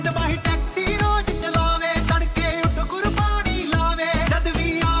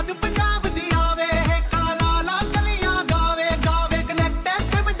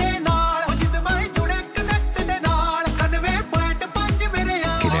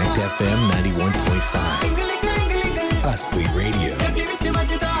FM 91.5. Ashley Radio.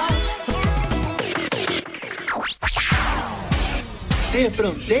 De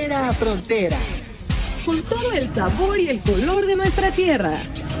frontera a frontera, con todo el sabor y el color de nuestra tierra.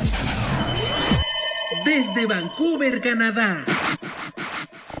 Desde Vancouver, Canadá.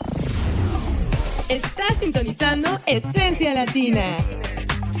 Estás sintonizando Esencia Latina.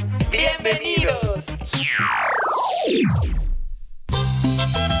 ¡Bienvenidos!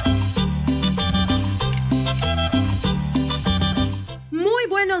 Muy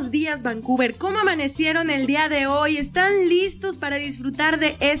buenos días, Vancouver. ¿Cómo amanecieron el día de hoy? ¿Están listos para disfrutar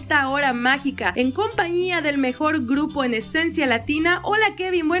de esta hora mágica en compañía del mejor grupo en Esencia Latina? Hola,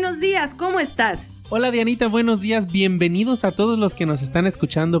 Kevin, buenos días. ¿Cómo estás? Hola Dianita, buenos días, bienvenidos a todos los que nos están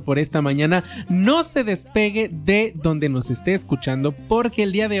escuchando por esta mañana. No se despegue de donde nos esté escuchando porque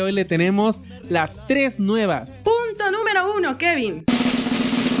el día de hoy le tenemos las 3 nuevas. Punto número 1, Kevin.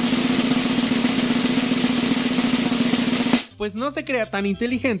 Pues no se crea tan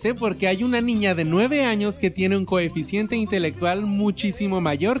inteligente porque hay una niña de 9 años que tiene un coeficiente intelectual muchísimo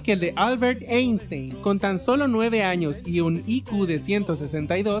mayor que el de Albert Einstein. Con tan solo 9 años y un IQ de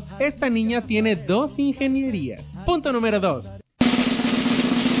 162, esta niña tiene 2 ingenierías. Punto número 2.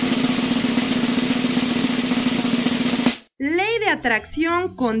 Ley de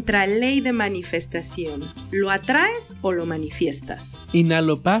atracción contra ley de manifestación. ¿Lo atraes o lo manifiestas?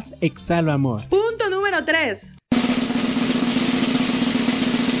 Inhalo paz, exhalo amor. Punto número 3.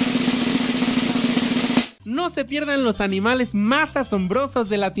 No se pierdan los animales más asombrosos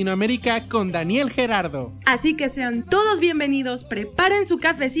de Latinoamérica con Daniel Gerardo. Así que sean todos bienvenidos, preparen su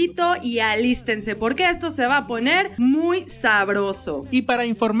cafecito y alístense porque esto se va a poner muy sabroso. Y para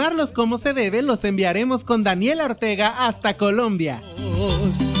informarlos cómo se debe, los enviaremos con Daniela Ortega hasta Colombia.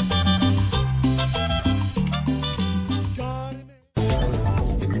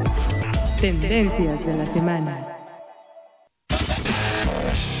 Tendencias de la semana.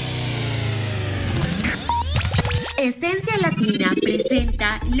 Esencia Latina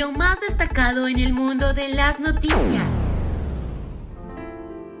presenta lo más destacado en el mundo de las noticias.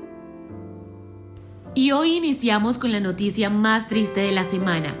 Y hoy iniciamos con la noticia más triste de la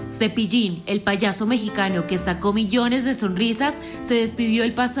semana. Cepillín, el payaso mexicano que sacó millones de sonrisas, se despidió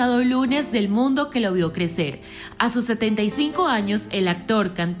el pasado lunes del mundo que lo vio crecer. A sus 75 años, el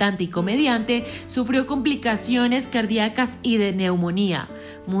actor, cantante y comediante sufrió complicaciones cardíacas y de neumonía.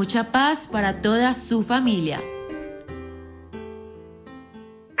 Mucha paz para toda su familia.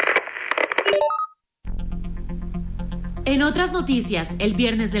 En otras noticias, el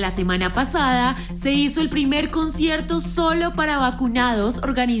viernes de la semana pasada se hizo el primer concierto solo para vacunados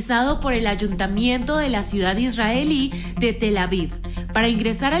organizado por el ayuntamiento de la ciudad israelí de Tel Aviv. Para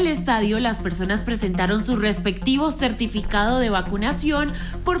ingresar al estadio, las personas presentaron su respectivo certificado de vacunación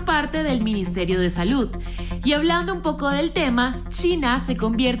por parte del Ministerio de Salud. Y hablando un poco del tema, China se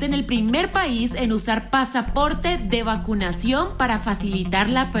convierte en el primer país en usar pasaporte de vacunación para facilitar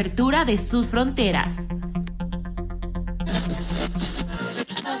la apertura de sus fronteras.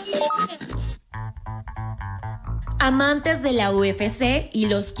 Amantes de la UFC y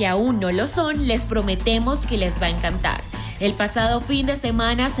los que aún no lo son, les prometemos que les va a encantar. El pasado fin de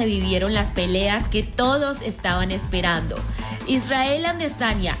semana se vivieron las peleas que todos estaban esperando. Israel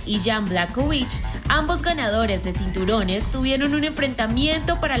Adesanya y Jan Blachowicz, ambos ganadores de cinturones, tuvieron un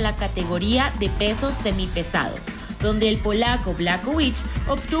enfrentamiento para la categoría de pesos semipesados, donde el polaco Blachowicz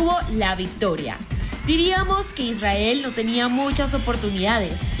obtuvo la victoria. Diríamos que Israel no tenía muchas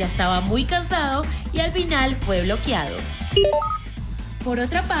oportunidades, ya estaba muy cansado y al final fue bloqueado. Por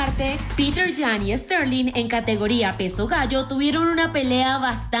otra parte, Peter Yan y Sterling en categoría peso gallo tuvieron una pelea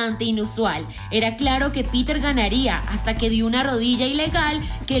bastante inusual. Era claro que Peter ganaría hasta que dio una rodilla ilegal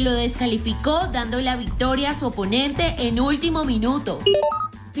que lo descalificó dando la victoria a su oponente en último minuto.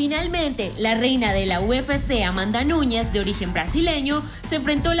 Finalmente, la reina de la UFC, Amanda Núñez, de origen brasileño, se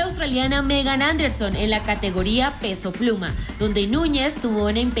enfrentó a la australiana Megan Anderson en la categoría peso pluma, donde Núñez tuvo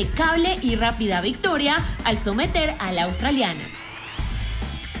una impecable y rápida victoria al someter a la australiana.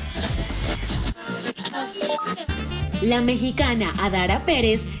 La mexicana Adara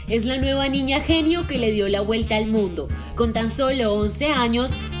Pérez es la nueva niña genio que le dio la vuelta al mundo. Con tan solo 11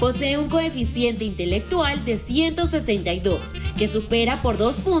 años, posee un coeficiente intelectual de 162, que supera por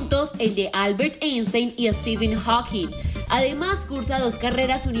 2 puntos el de Albert Einstein y Stephen Hawking. Además, cursa 2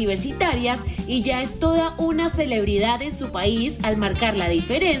 carreras universitarias y ya es toda una celebridad en su país al marcar la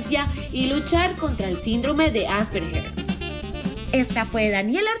diferencia y luchar contra el síndrome de Asperger. Esta fue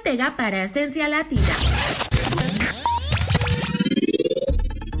Daniela Ortega para Esencia Latina.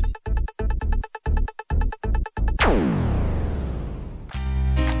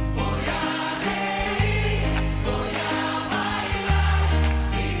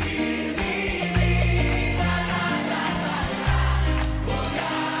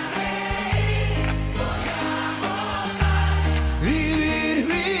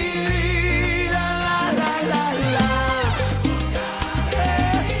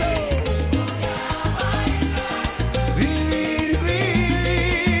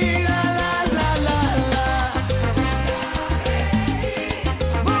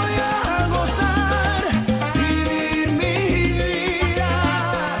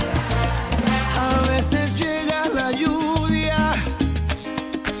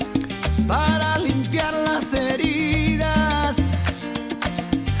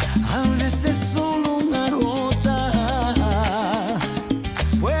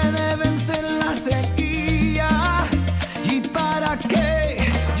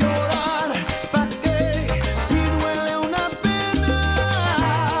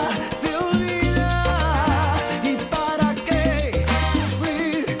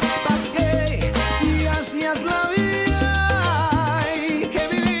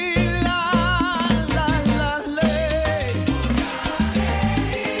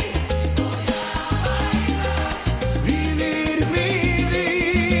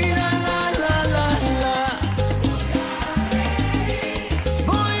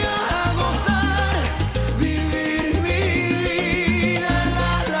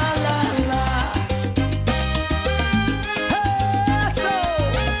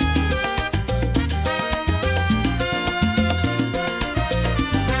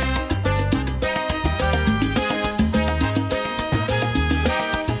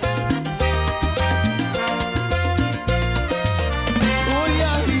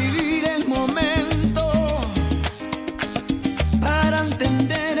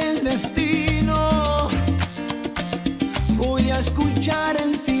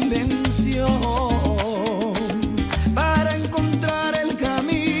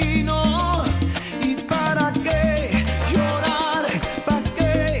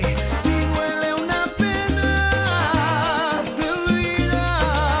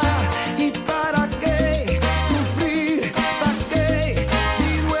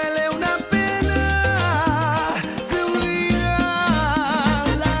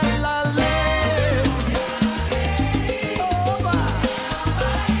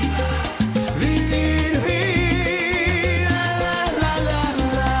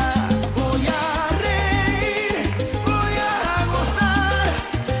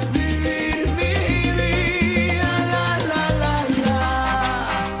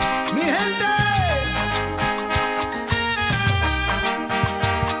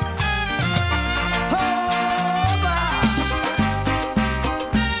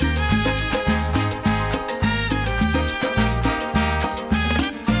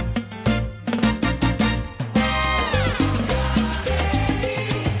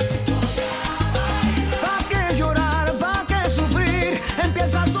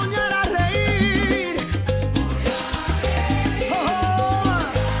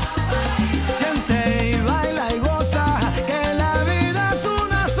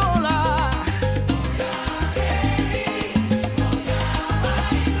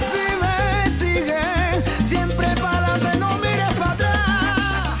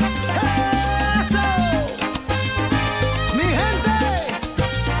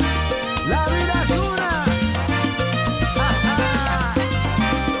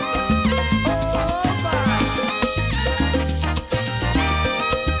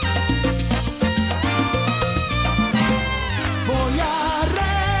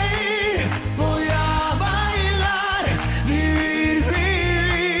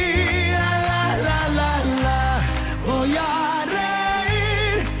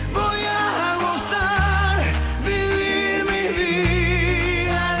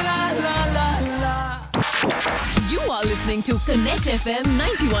 listening to Connect FM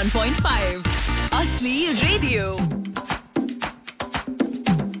 91.5. Asli Radio.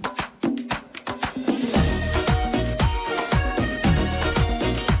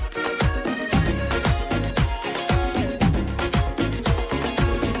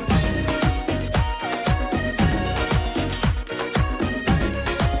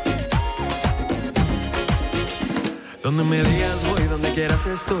 Donde me digas voy, donde quieras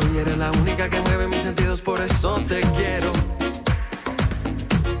estoy. Eres la única que mueve mis sentidos, por eso te quiero.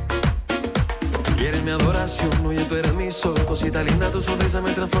 Y eres mi adoración, oye, tú eres mi sol. Cosita linda, tu sonrisa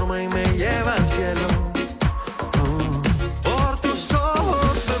me transforma y me lleva al cielo. Por tus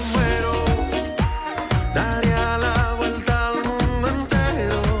ojos me muero, daría la vuelta al mundo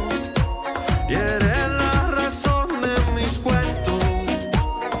entero. Y eres la razón de mis cuentos.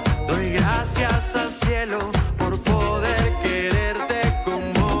 Doy gracias al cielo por poder quererte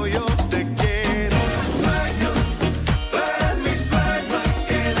como yo te quiero. Sueño, tú eres mi sueño,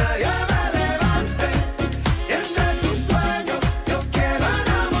 que nadie me levante. Y entre tus sueños yo quiero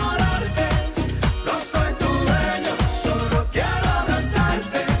enamorarte. No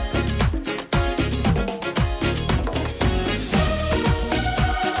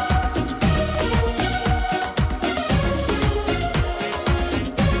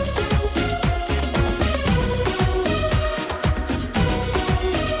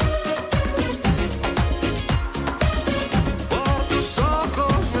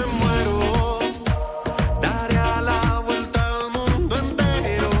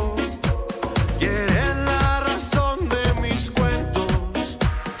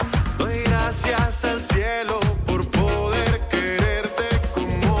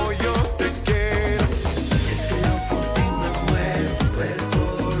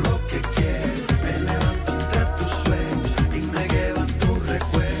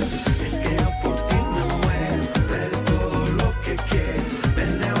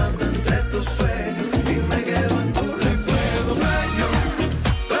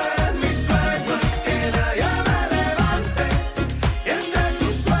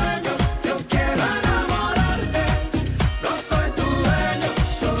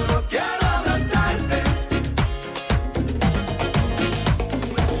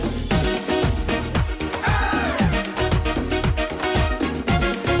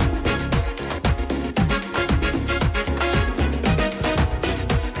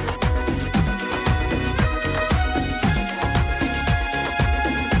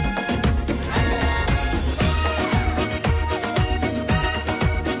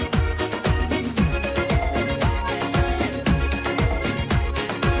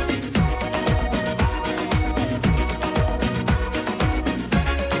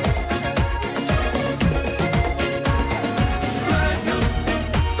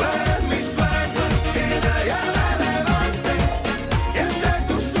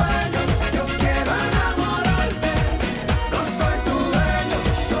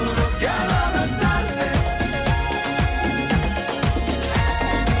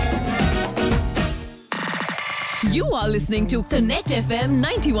are listening to Connect FM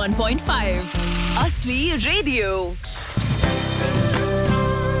 91.5. Asli Radio.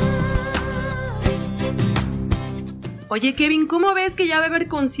 Oye, Kevin, ¿cómo ves que ya va a haber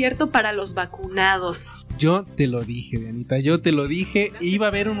concierto para los vacunados? Yo te lo dije, Dianita, yo te lo dije. Iba a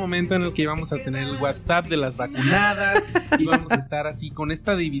haber un momento en el que íbamos a tener el WhatsApp de las vacunadas, íbamos a estar así con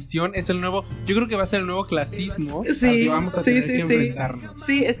esta división. Es el nuevo, yo creo que va a ser el nuevo clasismo al que vamos a tener que enfrentarnos.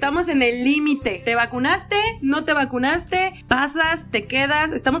 Sí, estamos en el límite. ¿Te vacunaste? ¿No te vacunaste? ¿Pasas? ¿Te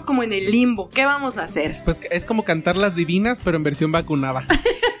quedas? Estamos como en el limbo. ¿Qué vamos a hacer? Pues es como cantar las divinas, pero en versión vacunada.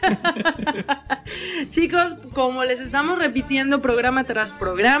 Chicos, como les estamos repitiendo programa tras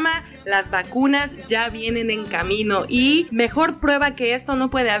programa, las vacunas ya vienen en camino y mejor prueba que esto no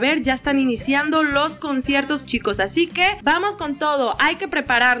puede haber. Ya están iniciando los conciertos, chicos, así que vamos con todo, hay que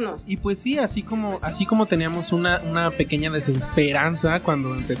prepararnos. Y pues sí, así como teníamos una pequeña desesperanza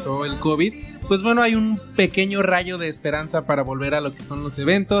cuando empezó el COVID, pues bueno, hay un pequeño rayo de esperanza para volver a lo que son los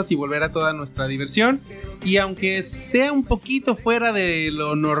eventos y volver a toda nuestra diversión. Y aunque sea un poquito fuera de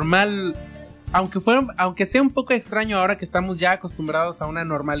lo normal, aunque sea un poco extraño ahora que estamos ya acostumbrados a una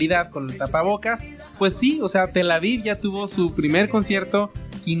normalidad con el tapabocas, pues sí, o sea, Tel Aviv ya tuvo su primer concierto,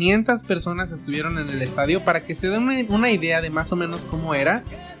 500 personas estuvieron en el estadio. Para que se den una idea de más o menos cómo era,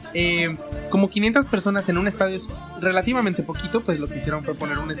 como 500 personas en un estadio es relativamente poquito, pues lo que hicieron fue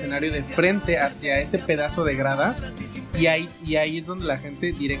poner un escenario de frente hacia ese pedazo de grada y ahí es donde la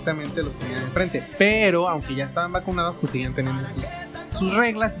gente directamente lo tenía de frente. Pero aunque ya estaban vacunados, pues seguían teniendo sus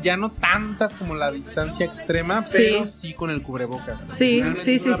reglas, ya no tantas como la distancia extrema, pero sí con el cubrebocas. Sí.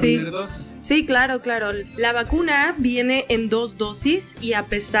 Sí, claro. La vacuna viene en 2 dosis y a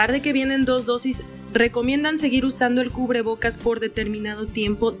pesar de que vienen 2 dosis, recomiendan seguir usando el cubrebocas por determinado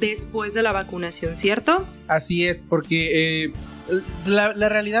tiempo después de la vacunación, ¿cierto? Así es, porque la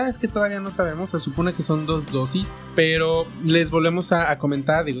realidad es que todavía no sabemos, se supone que son 2 dosis, pero les volvemos a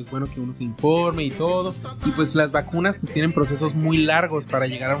comentar, digo, es bueno que uno se informe y todo, y pues las vacunas pues tienen procesos muy largos para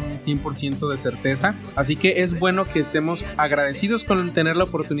llegar a un 100% de certeza, así que es bueno que estemos agradecidos con tener la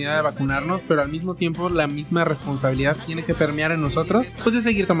oportunidad de vacunarnos, pero al mismo tiempo la misma responsabilidad tiene que permear en nosotros, pues de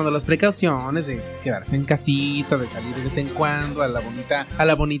seguir tomando las precauciones, de quedarse en casita, de salir de vez en cuando a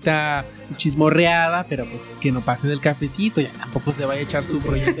la bonita chismorreada, pero pues que no pase del cafecito, ya tampoco se vaya a echar su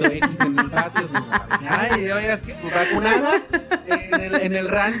proyecto X en el patio, ay, oigas, vacunada en el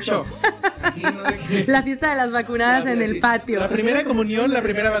rancho. Aquí, no sé qué. La fiesta de las vacunadas en el patio. La primera comunión, la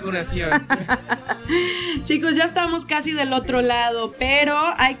primera vacunación. Chicos, ya estamos casi del otro lado, pero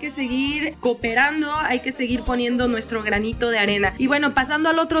hay que seguir cooperando, hay que seguir poniendo nuestro granito de arena. Y bueno, pasando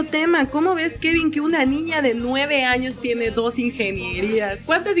al otro tema, ¿cómo ves, Kevin, que una niña de 9 años tiene 2 ingenierías?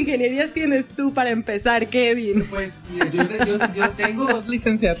 ¿Cuántas ingenierías tienes tú para empezar, Kevin? Pues yo tengo 2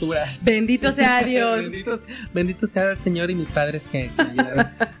 licenciaturas. Bendito sea Dios. Bendito sea el Señor y mis padres que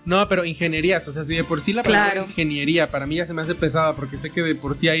no, pero ingenierías, o sea, si de por sí la palabra ingeniería para mí ya se me hace pesada, porque sé que de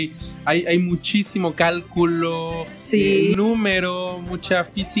por sí hay muchísimo cálculo, número, mucha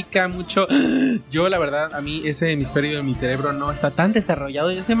física, mucho. Yo la verdad, a mí ese hemisferio de mi cerebro no está tan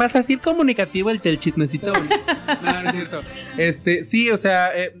desarrollado, yo sé más así comunicativo, el chismecito. No es cierto. Sí, o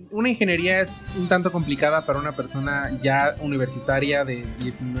sea, una ingeniería es un tanto complicada para una persona ya universitaria de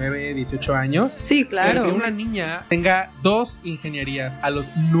 19, 18 años. Sí, claro. Pero que una niña tenga 2 ingenierías a los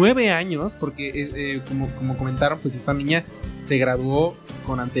 9 años, porque como comentaron, pues esta niña se graduó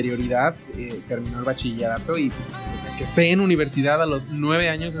con anterioridad, terminó el bachillerato y pues, que esté en universidad a los 9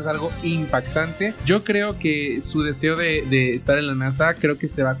 años es algo impactante. Yo creo que su deseo de estar en la NASA creo que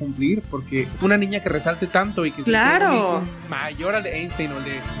se va a cumplir, porque una niña que resalte tanto y que claro, sea mayor al de Einstein o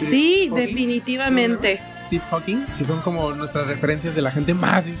de sí, Hawking, definitivamente. Steve Hawking, que son como nuestras referencias de la gente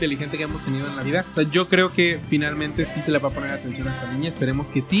más inteligente que hemos tenido en la vida. O sea, yo creo que finalmente sí se le va a poner atención a esta niña, esperemos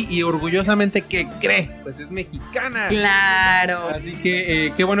que sí, y orgullosamente que cree, pues es mexicana. Claro. Así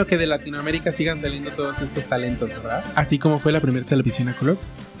que qué bueno que de Latinoamérica sigan saliendo todos estos talentos, ¿verdad? Así como fue la primera televisión a color.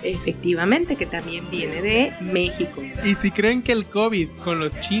 Efectivamente, que también viene de México. Y si creen que el COVID con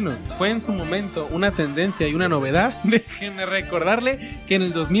los chinos fue en su momento una tendencia y una novedad, déjenme recordarle que en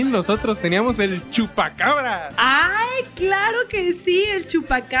el 2000 nosotros teníamos el chupacabras. ¡Ay, claro que sí! El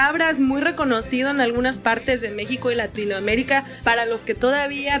chupacabras, muy reconocido en algunas partes de México y Latinoamérica. Para los que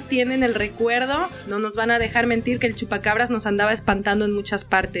todavía tienen el recuerdo, no nos van a dejar mentir que el chupacabras nos andaba espantando en muchas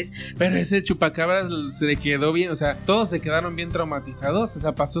partes. Pero ese chupacabras se le quedó bien, o sea, todos se quedaron bien traumatizados. O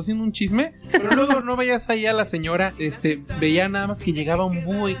sea, pasó pasó haciendo un chisme, pero luego no veías ahí a la señora, veía nada más que llegaba un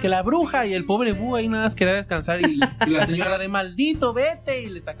búho y que la bruja y el pobre búho ahí nada más quería descansar y la señora de maldito vete y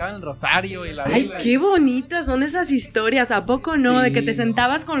le sacaban el rosario y la Ay, vela. qué bonitas son esas historias, ¿a poco no? Sí, De que te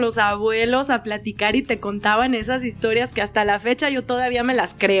sentabas con los abuelos a platicar y te contaban esas historias que hasta la fecha yo todavía me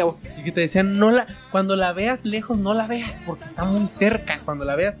las creo. Y que te decían, cuando la veas lejos no la veas porque está muy cerca, cuando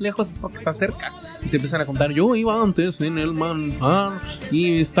la veas lejos es porque está cerca. Y te empiezan a contar, yo iba antes en el manjar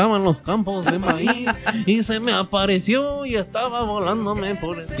y estaban los campos de maíz y se me apareció y estaba volándome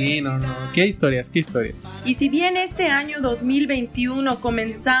por el... Sí, no, qué historias. Y si bien este año 2021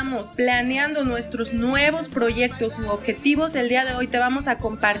 comenzamos planeando nuestros nuevos proyectos u objetivos, el día de hoy te vamos a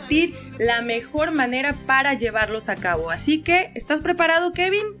compartir la mejor manera para llevarlos a cabo. Así que, ¿estás preparado,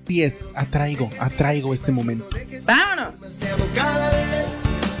 Kevin? Sí es, atraigo este momento. ¡Vámonos!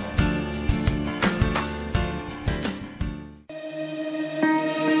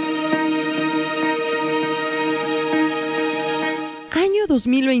 Año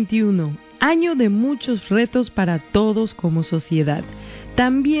 2021, año de muchos retos para todos como sociedad.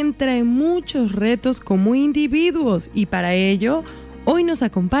 También trae muchos retos como individuos y para ello, hoy nos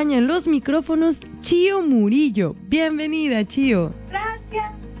acompaña en los micrófonos Chío Murillo. Bienvenida, Chío.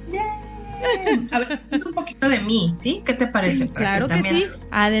 Gracias. A ver, un poquito de mí, ¿sí? ¿Qué te parece? Claro que sí.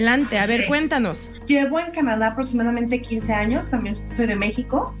 Adelante, a ver, cuéntanos. Llevo en Canadá aproximadamente 15 años, también soy de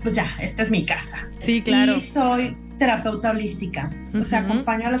México. Pues ya, esta es mi casa. Sí, claro. Y soy terapeuta holística. O sea,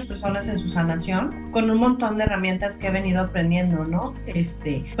 acompaño a las personas en su sanación con un montón de herramientas que he venido aprendiendo, ¿no?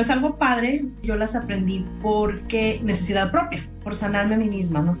 Pues algo padre, yo las aprendí porque necesidad propia, por sanarme a mí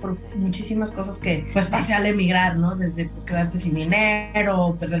misma, ¿no? Por muchísimas cosas que pues pasé al emigrar, ¿no? Desde pues, quedarte sin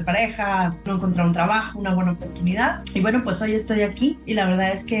dinero, perder parejas, no encontrar un trabajo, una buena oportunidad. Y bueno, pues hoy estoy aquí y la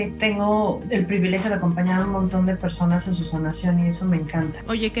verdad es que tengo el privilegio de acompañar a un montón de personas en su sanación y eso me encanta.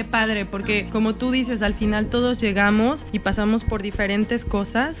 Oye, qué padre, porque como tú dices, al final todos llegamos y pasamos por diferentes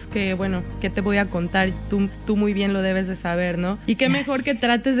cosas que, bueno, que te voy a contar, tú muy bien lo debes de saber, ¿no? Y qué mejor que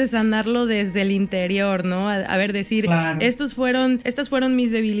trates de sanarlo desde el interior, ¿no? A ver, decir, claro. Estas fueron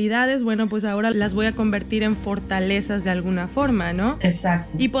mis debilidades, bueno, pues ahora las voy a convertir en fortalezas de alguna forma, ¿no?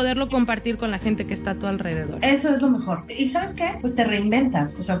 Exacto. Y poderlo compartir con la gente que está a tu alrededor. Eso es lo mejor. ¿Y sabes qué? Pues te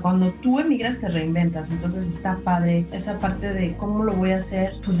reinventas, o sea, cuando tú emigras te reinventas, entonces está padre esa parte de cómo lo voy a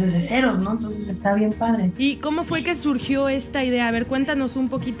hacer, pues desde ceros, ¿no? Entonces está bien padre. ¿Y cómo fue que surgió esta idea? A ver, cuéntanos un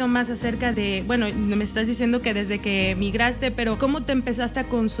poquito más acerca de, bueno, me estás diciendo que desde que emigraste, pero ¿cómo te empezaste a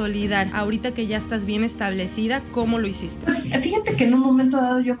consolidar? Ahorita que ya estás bien establecida, ¿cómo lo hiciste? Pues, fíjate que en un momento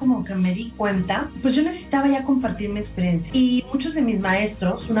dado yo como que me di cuenta, pues yo necesitaba ya compartir mi experiencia. Y muchos de mis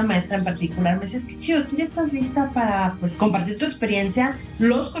maestros, una maestra en particular, me decía, es que Chío, tú ya estás lista para pues compartir tu experiencia,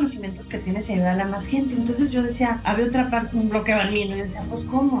 los conocimientos que tienes y ayudarle a más gente. Entonces yo decía, había otra parte, un bloqueo en mí, ¿no? Y yo decía, pues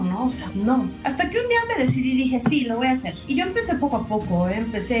 ¿cómo, no? O sea, no. Hasta que un día me decidí y dije, sí, lo voy a hacer. Y yo empecé poco a poco,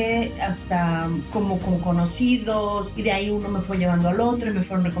 empecé hasta como con conocidos y de ahí uno me fue llevando al otro y me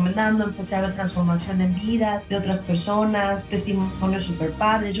fueron recomendando, empecé a ver transformación en vidas de otras personas, testimonios super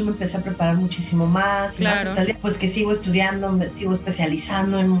padres, yo me empecé a preparar muchísimo más, claro. Más, pues que sigo estudiando, me sigo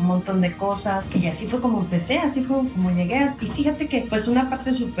especializando en un montón de cosas y así fue como empecé, así fue como llegué. Y fíjate que pues una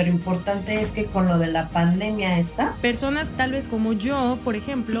parte súper importante es que con lo de la pandemia personas tal vez como yo, por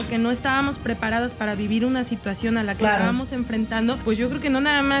ejemplo, que no estábamos preparadas para vivir una situación a la que estábamos enfrentando, pues yo creo que no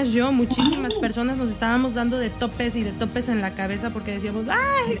nada más yo, muchísimas personas nos estábamos dando de topes y de topes en la cabeza porque decíamos,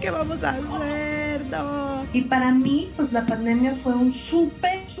 ay, ¿qué vamos a hacer? No. Y para mí, pues la pandemia fue un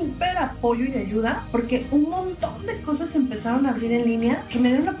súper apoyo y ayuda, porque un montón de cosas empezaron a abrir en línea que me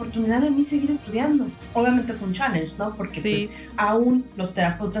dieron la oportunidad de mí seguir estudiando. Obviamente fue un challenge, ¿no? Porque pues, aún los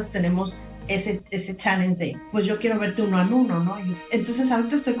terapeutas tenemos ese challenge de, pues yo quiero verte uno a uno, ¿no? Y entonces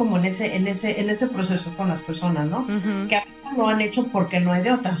ahorita estoy como en ese proceso con las personas, ¿no? Que a veces lo han hecho porque no hay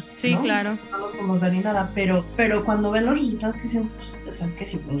de otra. Sí, ¿no? claro. No nos podemos ver ni nada, pero cuando ven los resultados que dicen, pues sabes que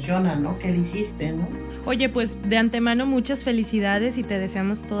sí funciona, ¿no? ¿Qué le hiciste, no? Oye, pues de antemano muchas felicidades y te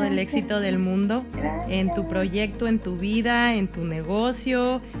deseamos todo el éxito del mundo en tu proyecto, en tu vida, en tu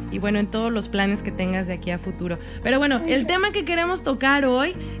negocio y bueno, en todos los planes que tengas de aquí a futuro. Pero bueno, el tema que queremos tocar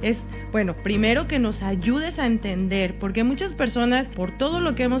hoy es, bueno, primero que nos ayudes a entender, porque muchas personas, por todo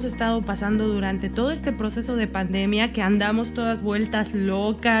lo que hemos estado pasando durante todo este proceso de pandemia, que andamos todas vueltas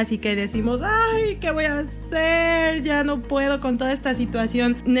locas y que decimos, ay, ¿qué voy a hacer, ya no puedo con toda esta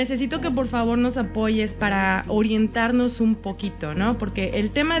situación. Necesito que por favor nos apoyes para orientarnos un poquito, ¿no? Porque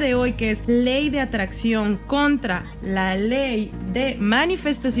el tema de hoy, que es ley de atracción contra la ley de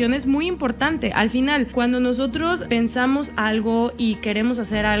manifestación, es muy importante. Al final, cuando nosotros pensamos algo y queremos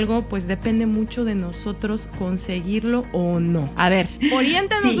hacer algo, pues depende mucho de nosotros conseguirlo o no. A ver,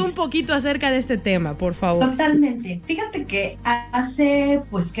 oriéntanos un poquito acerca de este tema, por favor. Totalmente. Fíjate que hace,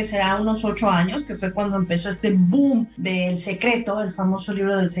 pues, que será unos 8 años, que fue cuando empezó este boom del Secreto, el famoso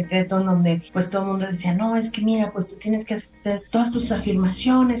libro del Secreto, en donde, pues, todo el mundo decía, no, es que mira, pues, tú tienes que hacer todas tus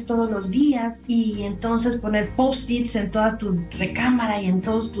afirmaciones todos los días y entonces poner post-its en toda tu recámara y en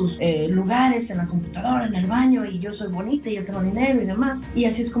todos tus lugares, en la computadora, en el baño, y yo soy bonita y yo tengo dinero y demás. Y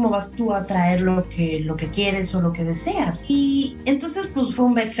así es como vas tú a traer lo que quieres o lo que deseas. Y entonces, pues, fue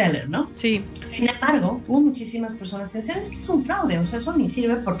un bestseller, ¿no? Sí. Sin embargo, hubo muchísimas personas que decían, es que es un fraude, o sea, eso ni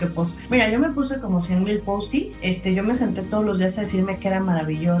sirve porque, pues, mira, yo me puse como 100,000 post-its, yo me senté todos los días a decirme que era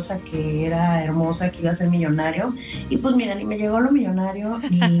maravillosa, que era hermosa, que iba a ser millonario, y pues mira, ni me llegó lo millonario,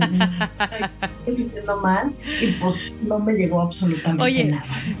 ni estoy sintiendo mal, y pues no me llegó absolutamente nada.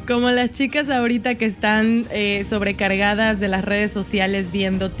 Como las chicas ahorita que están sobrecargadas de las redes sociales,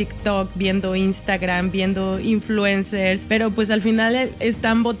 viendo TikTok, viendo Instagram, viendo influencers, pero pues al final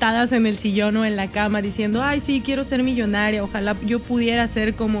están botadas en el sillón o en la cama diciendo, ay, sí, quiero ser millonaria, ojalá yo pudiera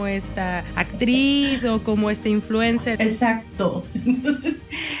ser como esta actriz o como este influencer. Exacto. Entonces,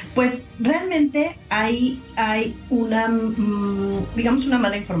 pues realmente hay una, digamos, una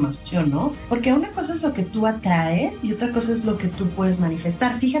mala información, ¿no? Porque una cosa es lo que tú atraes y otra cosa es lo que tú puedes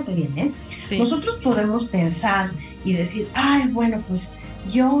manifestar. Fíjate bien, ¿eh? Sí. Nosotros podemos pensar y decir, ay, bueno, pues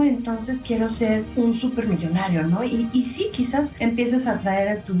yo entonces quiero ser un supermillonario, ¿no? Y sí, quizás empieces a traer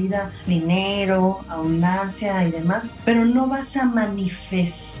a tu vida dinero, abundancia y demás, pero no vas a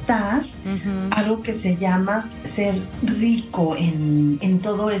manifestar algo que se llama ser rico en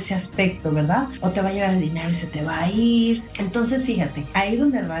todo ese aspecto, ¿verdad? O te va a llevar el dinero y se te va a ir. Entonces, fíjate, ahí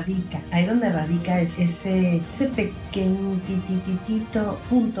donde radica ese pequeñitito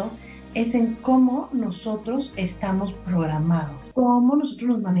punto, es en cómo nosotros estamos programados, cómo nosotros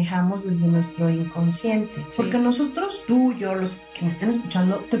nos manejamos desde nuestro inconsciente. Sí. Porque nosotros, tú, yo, los que me estén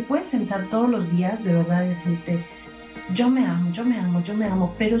escuchando, te puedes sentar todos los días de verdad y decirte, yo me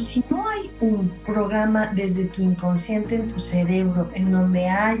amo, pero si no hay un programa desde tu inconsciente en tu cerebro en donde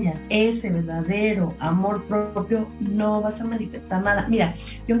haya ese verdadero amor propio, no vas a manifestar nada. Mira,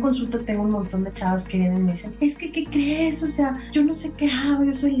 yo en consulta tengo un montón de chavas que vienen y me dicen, es que, ¿qué crees? O sea, yo no sé qué hago,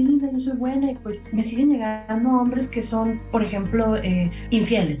 yo soy linda, yo soy buena, y pues me siguen llegando hombres que son, por ejemplo,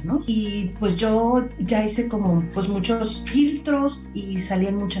 infieles, ¿no? Y pues yo ya hice como, pues, muchos filtros y salí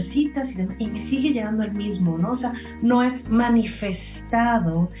en muchas citas y me sigue llegando el mismo, ¿no? O sea, no he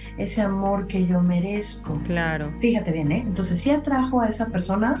manifestado ese amor que yo merezco. Claro. Fíjate bien, ¿eh? Entonces sí atrajo a esa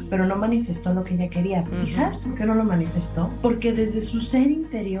persona, pero no manifestó lo que ella quería. ¿Y sabes por qué no lo manifestó? Porque desde su ser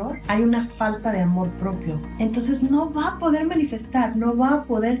interior hay una falta de amor propio. Entonces no va a poder manifestar, no va a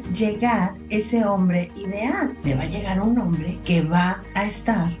poder llegar ese hombre ideal. Le va a llegar un hombre que va a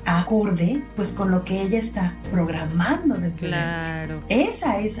estar acorde, pues, con lo que ella está programando desde claro.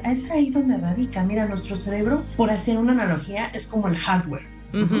 Esa es ahí donde radica. Mira, nuestro cerebro, por hacer una analogía, es como el hardware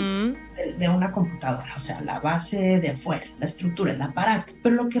de una computadora, o sea, la base de afuera, la estructura, el aparato.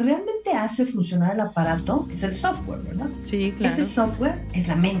 Pero lo que realmente hace funcionar el aparato es el software, ¿verdad? Sí, claro. Ese software es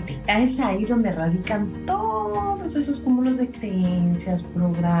la mente. Es ahí donde radican todos esos cúmulos de creencias,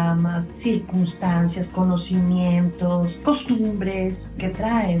 programas, circunstancias, conocimientos, costumbres que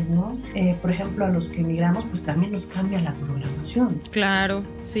traes, ¿no? Por ejemplo, a los que emigramos, pues también nos cambia la programación. Claro,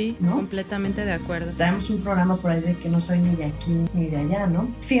 sí, ¿no? Completamente de acuerdo. Traemos un programa por ahí de que no soy ni de aquí ni de allá, ¿no?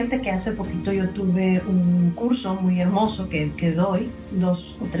 Fíjate que hace poquito yo tuve un curso muy hermoso que doy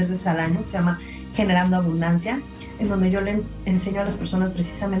 2 o 3 veces al año, se llama Generando Abundancia, en donde yo le enseño a las personas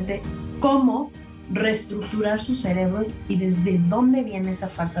precisamente cómo reestructurar su cerebro y desde dónde viene esa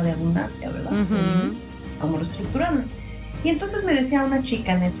falta de abundancia, ¿verdad? Cómo reestructurarlo. Y entonces me decía una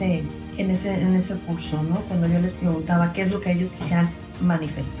chica en ese curso, ¿no? Cuando yo les preguntaba qué es lo que ellos quisieran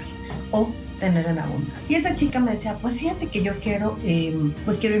manifestar o tener en abundancia. Y esa chica me decía, pues fíjate que yo quiero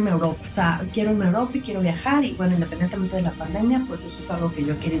irme a Europa. O sea, quiero irme a Europa y quiero viajar, y bueno, independientemente de la pandemia, pues eso es algo que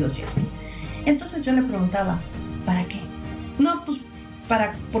yo he querido siempre. Entonces yo le preguntaba, ¿para qué? No, pues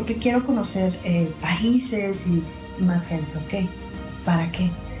porque quiero conocer países y más gente, ¿ok? ¿Para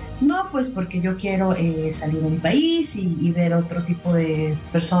qué? No, pues porque yo quiero salir de mi país y ver otro tipo de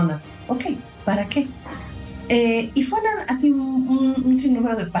personas. Ok, ¿para qué? Y fue así un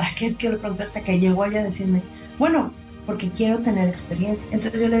sinnúmero de para qué es que le pregunté, hasta que llegó ella a decirme, bueno, porque quiero tener experiencia.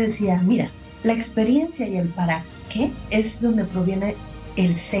 Entonces yo le decía, mira, la experiencia y el para qué es donde proviene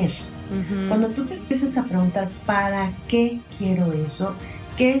el ser. Cuando tú te empiezas a preguntar ¿para qué quiero eso?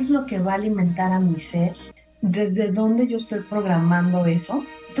 ¿Qué es lo que va a alimentar a mi ser? ¿Desde dónde yo estoy programando eso?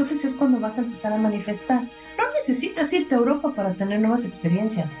 Entonces es cuando vas a empezar a manifestar. No necesitas irte a Europa para tener nuevas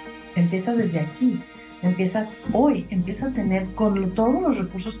experiencias. Empieza desde aquí. Empieza hoy. Empieza a tener, con todos los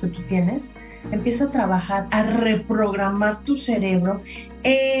recursos que tú tienes, empieza a trabajar, a reprogramar tu cerebro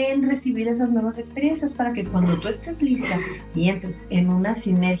en recibir esas nuevas experiencias para que cuando tú estés lista y entres en una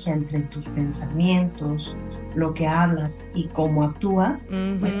sinergia entre tus pensamientos, lo que hablas y cómo actúas,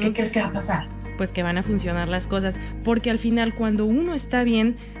 pues ¿qué crees que va a pasar? Pues que van a funcionar las cosas, porque al final cuando uno está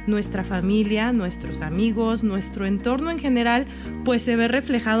bien, nuestra familia, nuestros amigos, nuestro entorno en general, pues se ve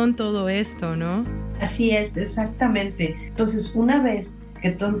reflejado en todo esto, ¿no? Así es, exactamente. Entonces, una vez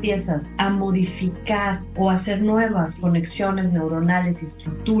que tú empiezas a modificar o hacer nuevas conexiones neuronales y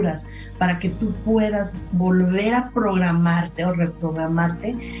estructuras para que tú puedas volver a programarte o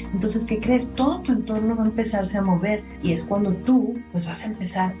reprogramarte, entonces, ¿qué crees? Todo tu entorno va a empezarse a mover y es cuando tú pues vas a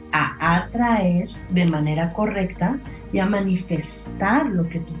empezar a atraer de manera correcta y a manifestar lo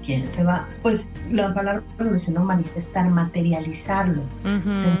que tú quieres. Se va, pues la palabra lo dice, ¿no? Manifestar, materializarlo,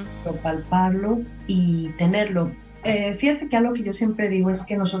 palparlo y tenerlo. Fíjate que algo que yo siempre digo es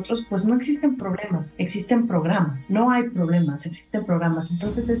que nosotros, pues no existen problemas, existen programas. No hay problemas, existen programas.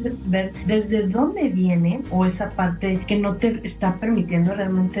 Entonces es ver desde dónde viene o esa parte que no te está permitiendo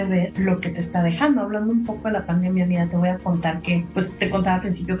realmente ver lo que te está dejando. Hablando un poco de la pandemia, mira, te voy a contar que, pues te contaba al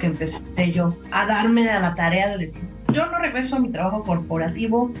principio que empecé yo a darme a la tarea de decir, yo no regreso a mi trabajo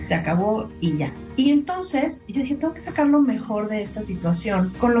corporativo, se acabó y ya. Y entonces yo dije, tengo que sacar lo mejor de esta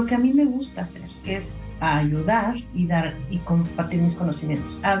situación con lo que a mí me gusta hacer, que es a ayudar y dar y compartir mis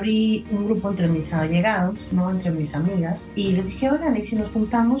conocimientos. Abrí un grupo entre mis allegados, ¿no? Entre mis amigas, y les dije, oigan, y si nos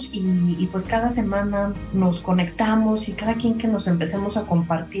juntamos y pues cada semana nos conectamos y cada quien que nos empecemos a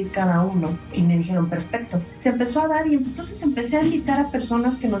compartir cada uno. Y me dijeron, perfecto. Se empezó a dar y entonces empecé a invitar a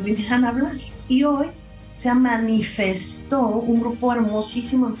personas que nos vinieran a hablar. Y hoy se manifestó un grupo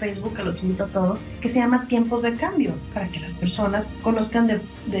hermosísimo en Facebook, que los invito a todos, que se llama Tiempos de Cambio, para que las personas conozcan de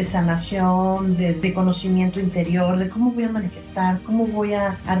sanación, de conocimiento interior, de cómo voy a manifestar, cómo voy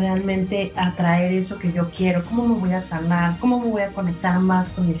a realmente atraer eso que yo quiero, cómo me voy a sanar, cómo me voy a conectar más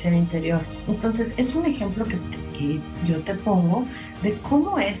con mi ser interior. Entonces es un ejemplo que yo te pongo de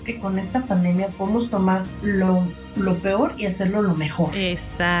cómo es que con esta pandemia podemos tomar lo peor y hacerlo lo mejor.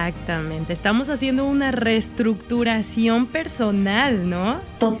 Exactamente, estamos haciendo una reestructuración personal, ¿no?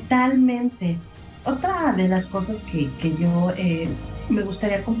 Totalmente. Otra de las cosas que yo me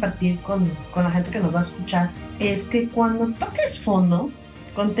gustaría compartir con la gente que nos va a escuchar es que cuando toques fondo,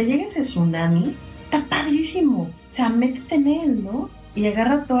 cuando te llegue ese tsunami, está padrísimo, o sea, métete en él, ¿no? Y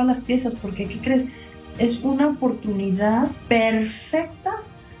agarra todas las piezas, porque ¿qué crees? Es una oportunidad perfecta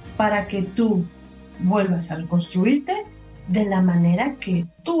para que tú vuelvas a reconstruirte de la manera que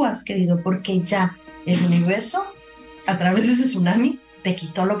tú has querido, porque ya el universo, a través de ese tsunami, te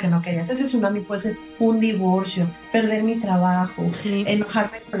quitó lo que no querías. Ese tsunami puede ser un divorcio, perder mi trabajo,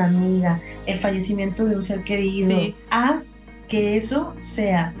 enojarme con la amiga, el fallecimiento de un ser querido. Sí. Haz que eso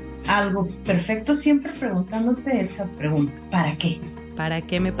sea algo perfecto, siempre preguntándote esta pregunta, ¿para qué? ¿Para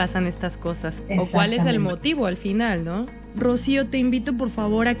qué me pasan estas cosas? ¿O cuál es el motivo al final, no? Rocío, te invito por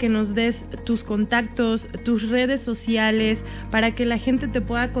favor a que nos des tus contactos, tus redes sociales, para que la gente te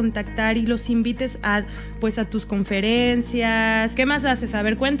pueda contactar y los invites a tus conferencias. ¿Qué más haces? A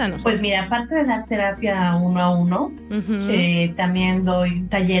ver, cuéntanos. Pues mira, aparte de dar terapia 1 a 1, también doy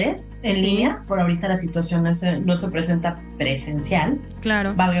talleres en línea. Por ahorita la situación no se presenta presencial,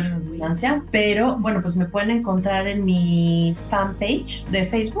 claro, valga la redundancia, pero bueno, pues me pueden encontrar en mi fanpage de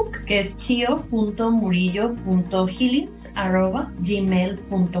Facebook, que es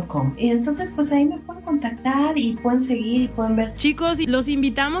chio.murillo.healings@gmail.com, y entonces pues ahí me pueden contactar y pueden seguir y pueden ver. Chicos, los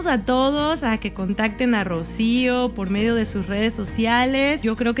invitamos a todos a que contacten a Rocío por medio de sus redes sociales.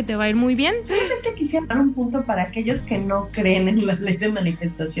 Yo creo que te va a ir muy bien. Solamente quisiera dar un punto para aquellos que no creen en la ley de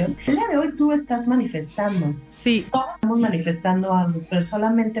manifestación. El día de hoy tú estás manifestando. Sí. Todos estamos manifestando algo, pero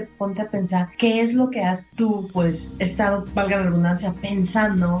solamente ponte a pensar qué es lo que has tú, pues, estado, valga la redundancia,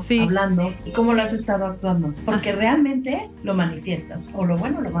 pensando, hablando, y cómo lo has estado actuando. Porque realmente lo manifiestas, o lo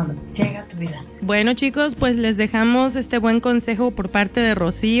bueno o lo malo, llega a tu vida. Bueno, chicos, pues les dejamos este buen consejo por parte de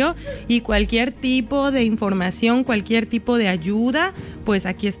Rocío, y cualquier tipo de información, cualquier tipo de ayuda, pues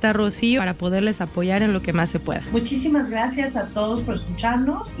aquí está Rocío para poderles apoyar en lo que más se pueda. Muchísimas gracias a todos por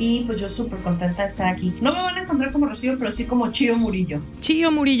escucharnos y pues yo súper contenta de estar aquí. No me van a encontrar como Rocío, pero sí como Chío Murillo.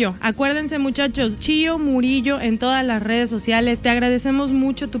 Chío Murillo, acuérdense muchachos, Chío Murillo en todas las redes sociales. Te agradecemos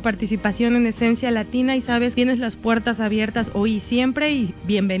mucho tu participación en Esencia Latina y sabes, tienes las puertas abiertas hoy y siempre, y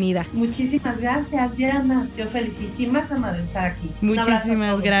bienvenida. Muchísimas gracias, Diana. Yo felicísimas ama de estar aquí.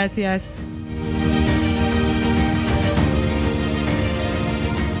 Muchísimas gracias.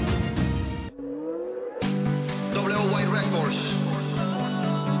 WY Records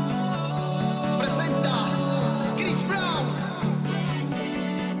presenta Chris Brown,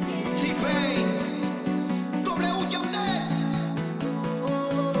 T-Pain, W Yandel.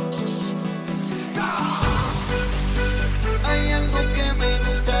 Hay algo que me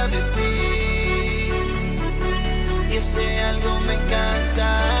gusta de ti y ese algo me encanta.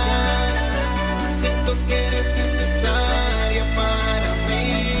 Siento que eres necesaria para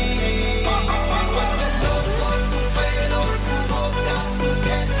mí. Me vuelves loco tu pelo, tu boca,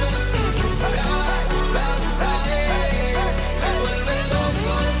 que tu cintura. Me vuelves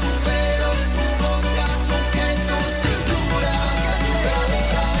loco tu pelo, tu boca, que tu cintura.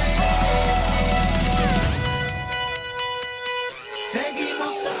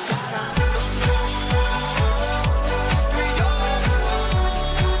 Seguimos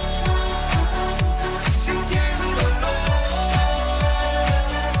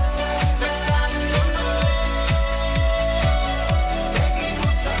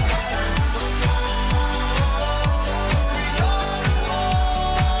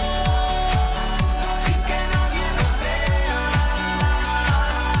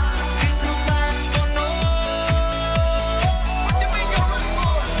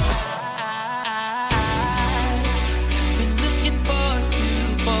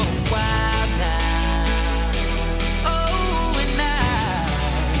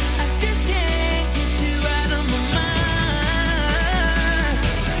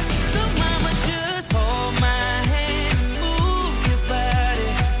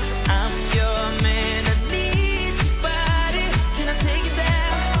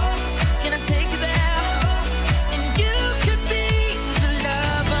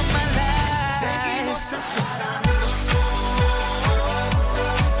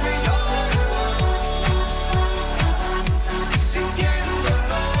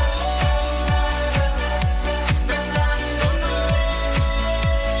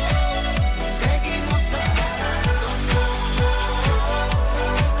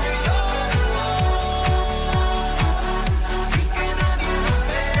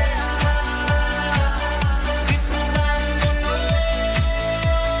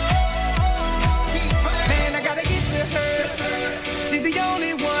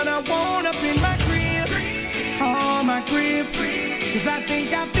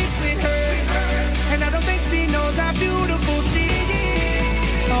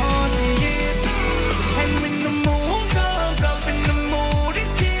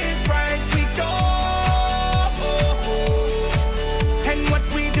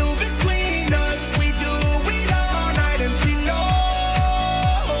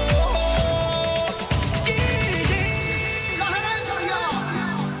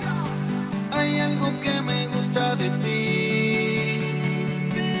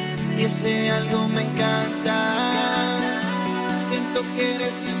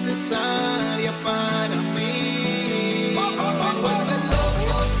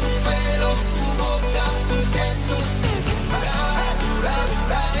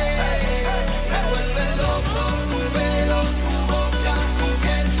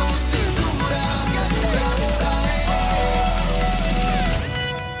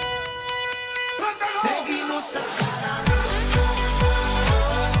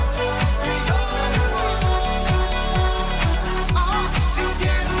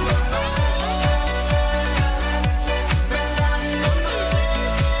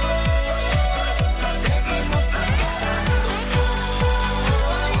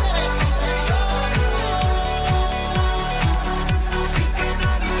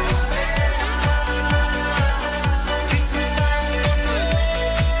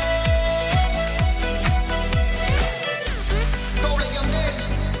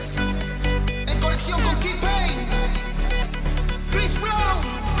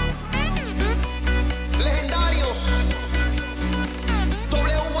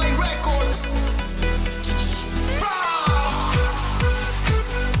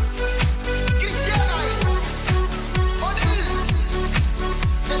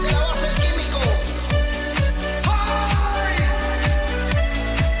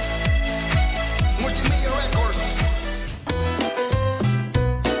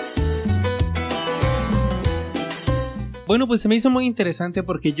Bueno, pues se me hizo muy interesante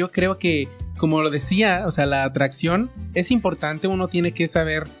porque yo creo que, como lo decía, o sea, la atracción es importante, uno tiene que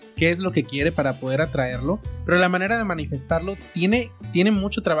saber qué es lo que quiere para poder atraerlo, pero la manera de manifestarlo tiene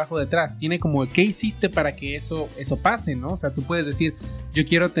mucho trabajo detrás, tiene como qué hiciste para que eso pase, ¿no? O sea, tú puedes decir, yo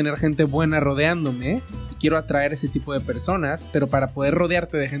quiero tener gente buena rodeándome, y quiero atraer ese tipo de personas, pero para poder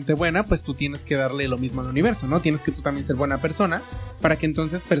rodearte de gente buena, pues tú tienes que darle lo mismo al universo, ¿no? Tienes que tú también ser buena persona, para que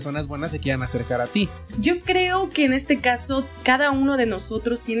entonces personas buenas se quieran acercar a ti. Yo creo que en este caso, cada uno de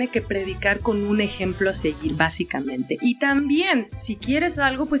nosotros tiene que predicar con un ejemplo a seguir, básicamente. Y también, si quieres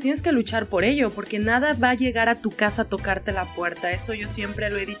algo, pues tienes que luchar por ello, porque nada va a llegar a tu casa a tocarte la puerta. Eso yo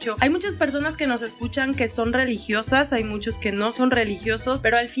siempre lo he dicho. Hay muchas personas que nos escuchan que son religiosas, hay muchos que no son religiosos,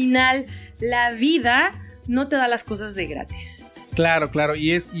 pero al final la vida no te da las cosas de gratis. Claro,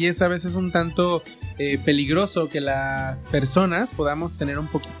 y es a veces un tanto peligroso que las personas podamos tener un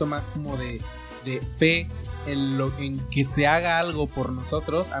poquito más como de fe en que se haga algo por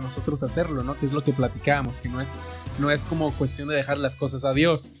nosotros, a nosotros hacerlo, ¿no? Que es lo que platicábamos, que no es como cuestión de dejar las cosas a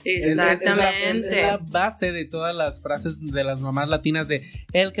Dios. Exactamente. Es la base de todas las frases de las mamás latinas de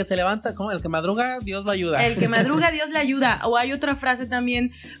el que se levanta, ¿cómo? El que madruga, Dios lo ayuda. El que madruga, Dios le ayuda. O hay otra frase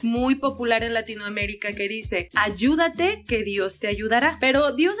también muy popular en Latinoamérica que dice, ayúdate que Dios te ayudará.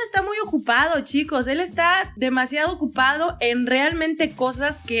 Pero Dios está muy ocupado, chicos. Él está demasiado ocupado en realmente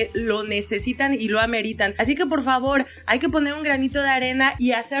cosas que lo necesitan y lo ameritan. Así que por favor, hay que poner un granito de arena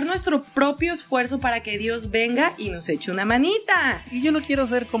y hacer nuestro propio esfuerzo para que Dios venga y nos eche una manita. Y yo no quiero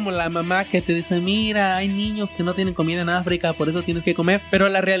ser como la mamá que te dice, mira, hay niños que no tienen comida en África, por eso tienes que comer. Pero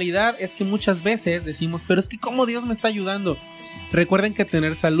la realidad es que muchas veces decimos, pero es que ¿cómo Dios me está ayudando? Recuerden que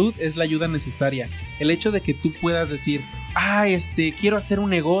tener salud es la ayuda necesaria. El hecho de que tú puedas decir, quiero hacer un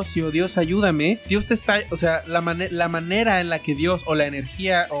negocio, Dios ayúdame. Dios te está, o sea, la manera en la que Dios o la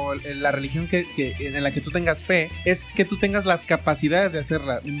energía o la religión en la que tú tengas fe es que tú tengas las capacidades de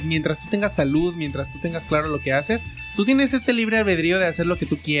hacerla. Mientras tú tengas salud, mientras tú tengas claro lo que haces, tú tienes este libre albedrío de hacer lo que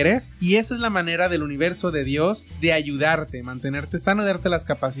tú quieres, y esa es la manera del universo, de Dios, de ayudarte, mantenerte sano y darte las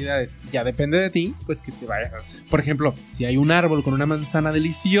capacidades. Ya depende de ti, pues que te vayas. Por ejemplo, si hay un árbol con una manzana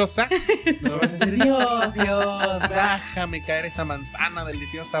deliciosa, no vas a decir, Dios, déjame caer esa manzana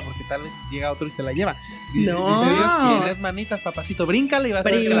deliciosa, porque tal vez llega otro y se la lleva. Dice Dios, tienes manitas, papacito, bríncale y vas a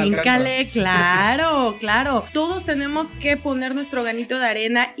ver que la alcanza. Bríncale, claro. Todos tenemos que poner nuestro granito de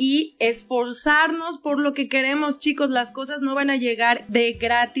arena y esforzarnos por lo que queremos, chicos. Las cosas no van a llegar de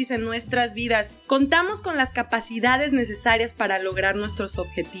gratis en nuestras vidas. Contamos con las capacidades necesarias para lograr nuestros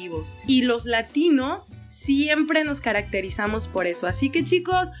objetivos. Y los latinos siempre nos caracterizamos por eso. Así que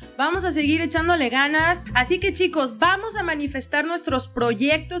chicos, vamos a seguir echándole ganas. Así que chicos, vamos a manifestar nuestros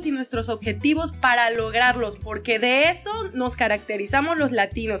proyectos y nuestros objetivos para lograrlos, porque de eso nos caracterizamos los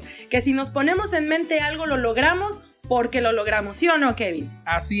latinos, que si nos ponemos en mente algo lo logramos porque lo logramos, ¿sí o no, Kevin?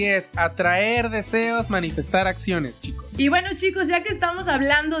 Así es, atraer deseos, manifestar acciones, chicos. Y bueno, chicos, ya que estamos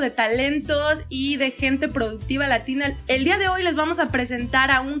hablando de talentos y de gente productiva latina, el día de hoy les vamos a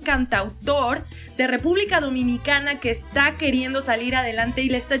presentar a un cantautor de República Dominicana que está queriendo salir adelante y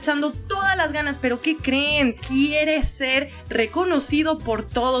le está echando todas las ganas, pero ¿qué creen? Quiere ser reconocido por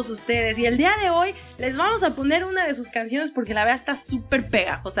todos ustedes, y el día de hoy les vamos a poner una de sus canciones porque la verdad está súper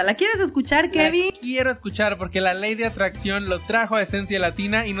pegajosa. ¿La quieres escuchar, Kevin? La quiero escuchar porque la ley de atracción lo trajo a Esencia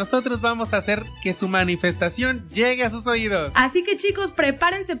Latina y nosotros vamos a hacer que su manifestación llegue a sus oídos. Así que chicos,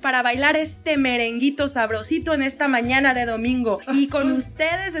 prepárense para bailar este merenguito sabrosito en esta mañana de domingo. Y con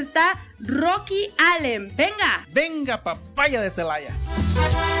ustedes está Rocky Allen. ¡Venga! ¡Venga, papaya de Celaya!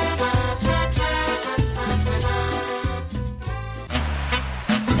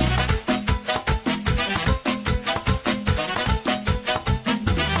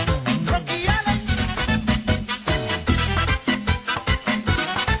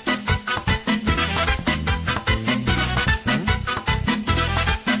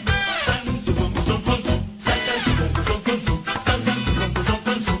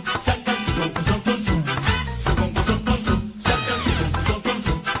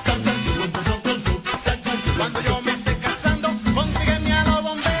 Con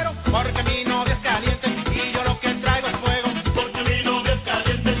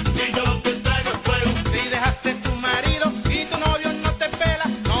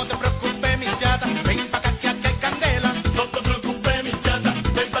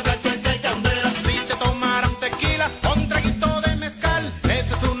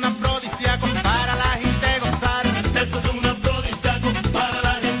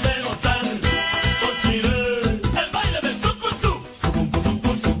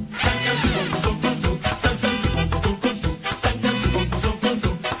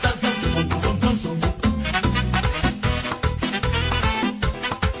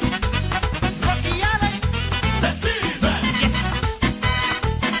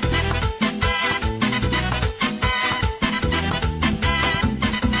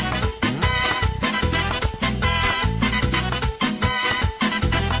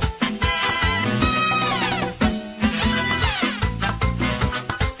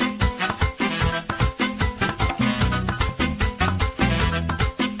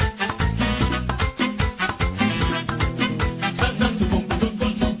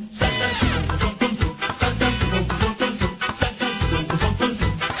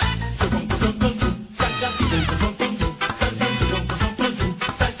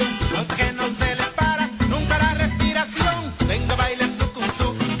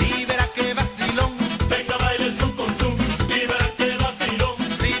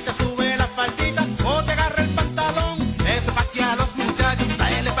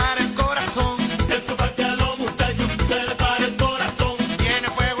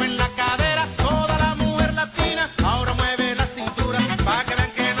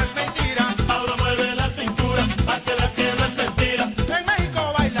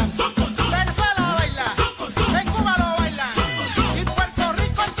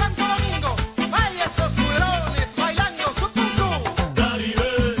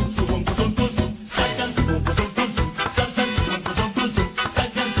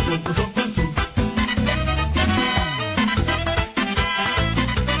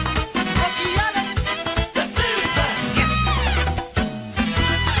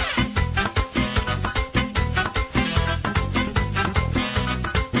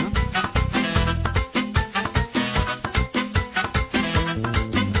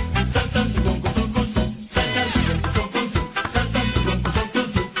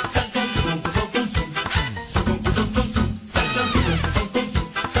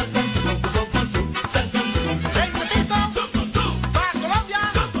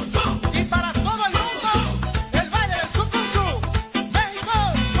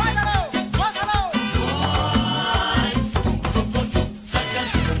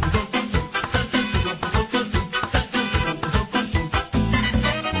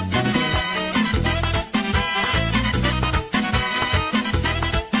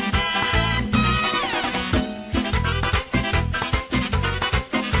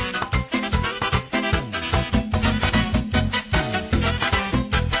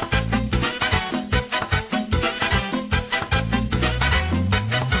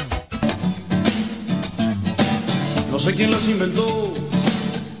sé quién las inventó.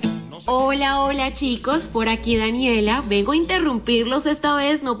 Hola chicos, por aquí Daniela. Vengo a interrumpirlos esta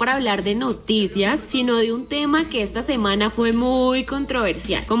vez no para hablar de noticias, sino de un tema que esta semana fue muy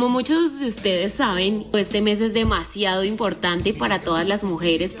controversial. Como muchos de ustedes saben, este mes es demasiado importante para todas las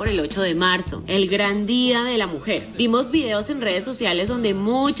mujeres por el 8 de marzo, el gran día de la mujer. Vimos videos en redes sociales donde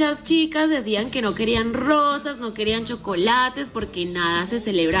muchas chicas decían que no querían rosas, no querían chocolates porque nada se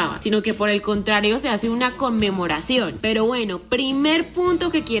celebraba, sino que por el contrario se hace una conmemoración. Pero bueno, primer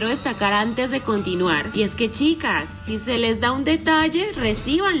punto que quiero destacar antes de continuar, y es que chicas, si se les da un detalle,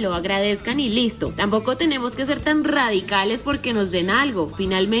 recíbanlo, agradezcan y listo. Tampoco tenemos que ser tan radicales porque nos den algo.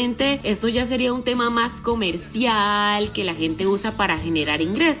 Finalmente, esto ya sería un tema más comercial que la gente usa para generar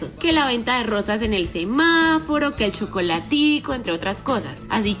ingresos, que la venta de rosas en el semáforo, que el chocolatico, entre otras cosas.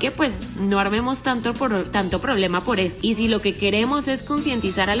 Así que pues no armemos tanto problema por eso. Y si lo que queremos es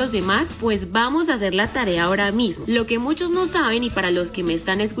concientizar a los demás, pues vamos a hacer la tarea ahora mismo. Lo que muchos no saben, y para los que me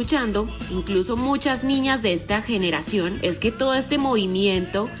están escuchando, incluso muchas niñas de esta generación, es que todo este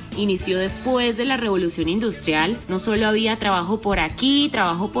movimiento inició después de la Revolución Industrial. No solo había trabajo por aquí,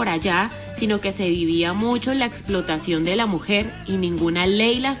 trabajo por allá, sino que se vivía mucho la explotación de la mujer y ninguna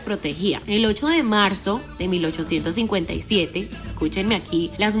ley las protegía. El 8 de marzo de 1857, escúchenme aquí,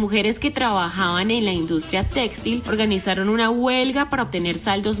 las mujeres que trabajaban en la industria textil organizaron una huelga para obtener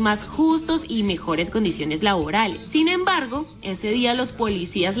saldos más justos y mejores condiciones laborales. Sin embargo, ese día los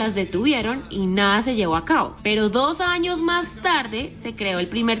policías las detuvieron y nada se llevó a cabo. Pero 2 años más tarde se creó el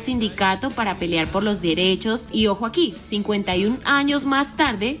primer sindicato para pelear por los derechos y ojo aquí, 51 años más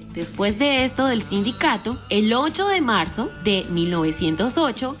tarde, después de esto del sindicato, el 8 de marzo de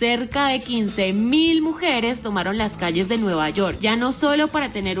 1908, cerca de 15,000 mujeres tomaron las calles de Nueva York, ya no solo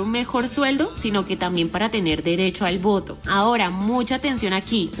para tener un mejor sueldo, sino que también para tener derecho al voto. Ahora, mucha atención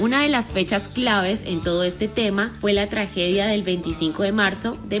aquí, una de las fechas claves en todo este tema fue la tragedia del 25 de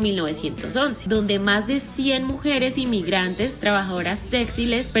marzo de 1911, donde más de 100 mujeres inmigrantes, trabajadoras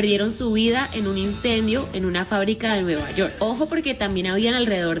textiles, perdieron su vida en un incendio en una fábrica de Nueva York. Ojo porque también habían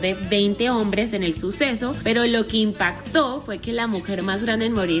alrededor de 20 hombres en el suceso, pero lo que impactó fue que la mujer más grande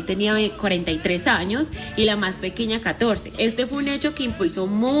en morir tenía 43 años y la más pequeña 14. Este fue un hecho que impulsó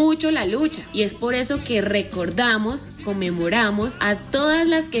mucho la lucha y es por eso que recordamos, conmemoramos a todas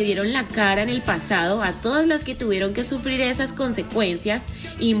las que dieron la cara en el pasado, a todas las que tuvieron que sufrir esas consecuencias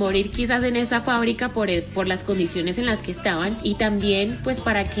y morir quizás en esa fábrica por las condiciones en las que estaban, y también pues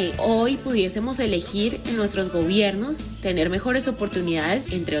para que hoy pudiésemos elegir en nuestros gobiernos tener mejores oportunidades,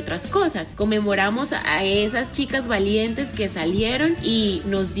 entre otras cosas. Conmemoramos a esas chicas valientes que salieron y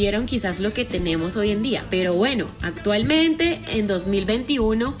nos dieron quizás lo que tenemos hoy en día. Pero bueno, actualmente en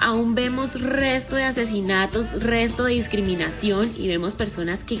 2021 aún vemos resto de asesinatos, resto de discriminación, y vemos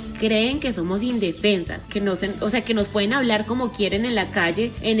personas que creen que somos indefensas, que nos pueden hablar como quieren en la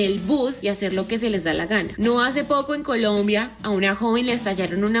calle, en el bus, y hacer lo que se les da la gana. No hace poco en Colombia a una joven le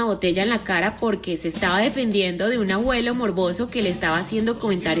estallaron una botella en la cara porque se estaba defendiendo de un abuelo morboso que le estaba haciendo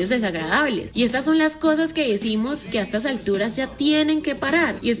comentarios desagradables. Y estas son las cosas que decimos que a estas alturas ya tienen que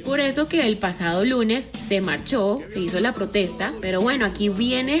parar, y es por eso que el pasado lunes se marchó, se hizo la protesta. Pero bueno, aquí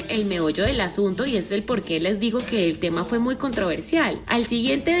viene el meollo del asunto y es el por qué les digo que el tema fue muy controversial. Al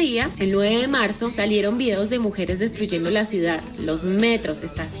siguiente día, el 9 de marzo, salieron videos de mujeres destruyendo la ciudad, los metros,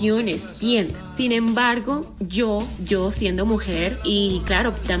 estaciones, tiendas. Sin embargo, yo siendo mujer, y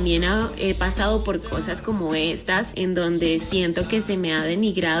claro, también he pasado por cosas como estas, en donde siento que se me ha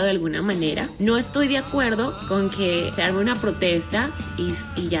denigrado de alguna manera. No estoy de acuerdo con que se arme una protesta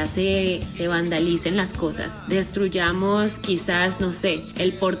y ya se vandalicen las cosas. Destruyamos quizás, no sé,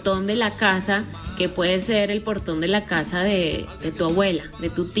 el portón de la casa, que puede ser el portón de la casa de tu abuela, de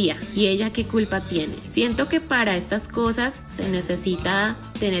tu tía, y ella qué culpa tiene. Siento que para estas cosas se necesita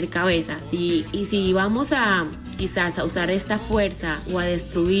tener cabeza, y si vamos a quizás a usar esta fuerza o a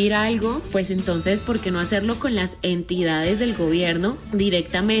destruir algo, pues entonces ¿por qué no hacerlo con las entidades del gobierno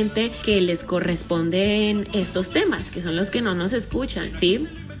directamente que les corresponden estos temas, que son los que no nos escuchan, ¿sí?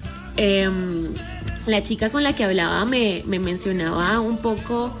 La chica con la que hablaba me mencionaba un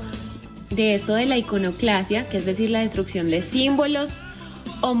poco de esto de la iconoclasia, que es decir, la destrucción de símbolos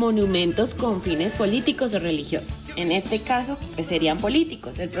o monumentos con fines políticos o religiosos. En este caso, pues serían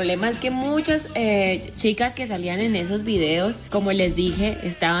políticos. El problema es que muchas chicas que salían en esos videos, como les dije,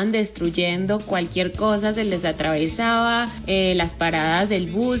 estaban destruyendo cualquier cosa, se les atravesaba, las paradas del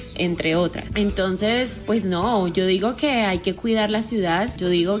bus, entre otras. Entonces, pues no, yo digo que hay que cuidar la ciudad. Yo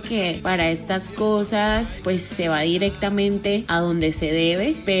digo que para estas cosas, pues se va directamente a donde se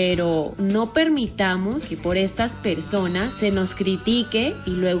debe, pero no permitamos que por estas personas se nos critique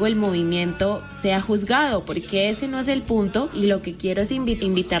y luego el movimiento sea juzgado, porque es ese no es el punto, y lo que quiero es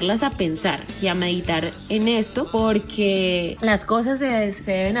invitarlas a pensar y a meditar en esto, porque las cosas se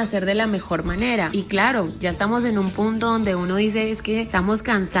deben hacer de la mejor manera. Y claro, ya estamos en un punto donde uno dice, es que estamos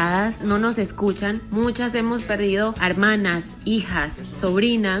cansadas, no nos escuchan, muchas hemos perdido hermanas, hijas,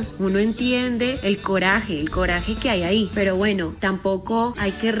 sobrinas. Uno entiende el coraje que hay ahí, pero bueno, tampoco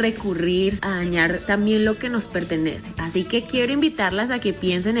hay que recurrir a dañar también lo que nos pertenece. Así que quiero invitarlas a que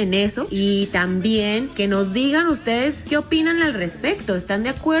piensen en eso y también que nos digan ustedes qué opinan al respecto. ¿Están de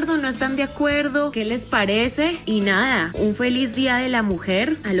acuerdo? ¿No están de acuerdo? ¿Qué les parece? Y nada, un feliz Día de la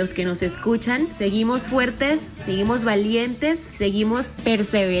Mujer a los que nos escuchan. Seguimos fuertes, seguimos valientes, seguimos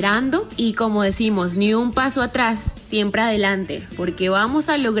perseverando y, como decimos, ni un paso atrás, siempre adelante, porque vamos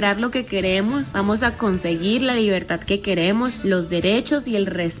a lograr lo que queremos, vamos a conseguir la libertad que queremos, los derechos y el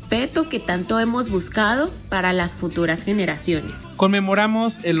respeto que tanto hemos buscado para las futuras generaciones.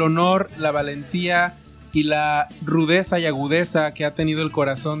 Conmemoramos el honor, la valentía y la rudeza y agudeza que ha tenido el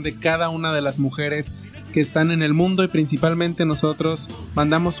corazón de cada una de las mujeres que están en el mundo, y principalmente nosotros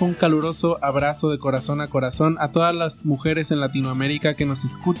mandamos un caluroso abrazo de corazón a corazón a todas las mujeres en Latinoamérica que nos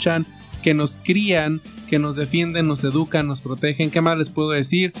escuchan, que nos crían, que nos defienden, nos educan, nos protegen. ¿Qué más les puedo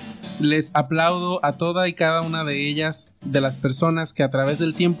decir? Les aplaudo a toda y cada una de ellas, de las personas que a través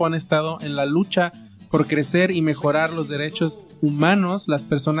del tiempo han estado en la lucha por crecer y mejorar los derechos humanos, las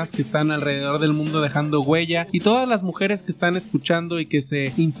personas que están alrededor del mundo dejando huella, y todas las mujeres que están escuchando y que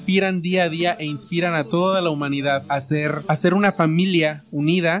se inspiran día a día e inspiran a toda la humanidad a ser una familia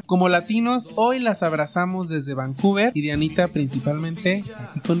unida. Como latinos, hoy las abrazamos desde Vancouver, y Dianita principalmente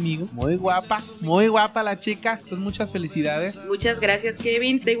aquí conmigo. Muy guapa la chica. Pues muchas felicidades. Muchas gracias,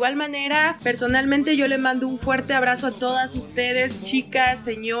 Kevin. De igual manera, personalmente yo le mando un fuerte abrazo a todas ustedes, chicas,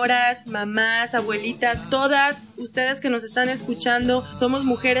 señoras, mamás, abuelitas, todas ustedes que nos están escuchando. Somos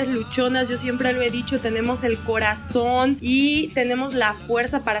mujeres luchonas, yo siempre lo he dicho, tenemos el corazón y tenemos la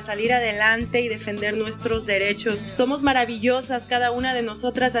fuerza para salir adelante y defender nuestros derechos. Somos maravillosas cada una de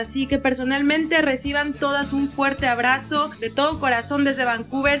nosotras, así que personalmente reciban todas un fuerte abrazo de todo corazón desde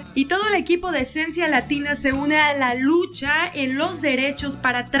Vancouver, y todo el equipo de Esencia Latina se une a la lucha en los derechos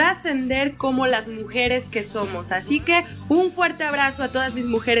para trascender como las mujeres que somos. Así que un fuerte abrazo a todas mis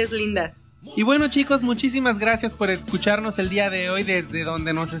mujeres lindas. Y bueno, chicos, muchísimas gracias por escucharnos el día de hoy desde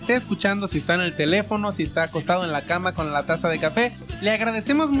donde nos esté escuchando, si está en el teléfono, si está acostado en la cama con la taza de café. Le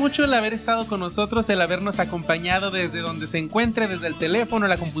agradecemos mucho el haber estado con nosotros, el habernos acompañado desde donde se encuentre, desde el teléfono,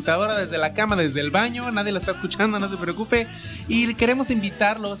 la computadora, desde la cama, desde el baño. Nadie lo está escuchando, no se preocupe. Y queremos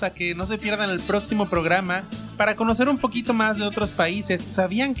invitarlos a que no se pierdan el próximo programa para conocer un poquito más de otros países.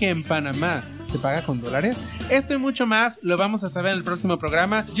 ¿Sabían que en Panamá se paga con dólares? Esto y mucho más lo vamos a saber en el próximo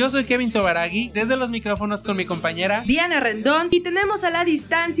programa. Yo soy Kevin Tobaragui, desde los micrófonos con mi compañera Diana Rendón, y tenemos a la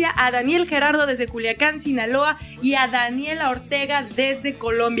distancia a Daniel Gerardo desde Culiacán, Sinaloa, y a Daniela Ortega desde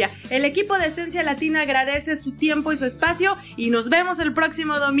Colombia. El equipo de Esencia Latina agradece su tiempo y su espacio, y nos vemos el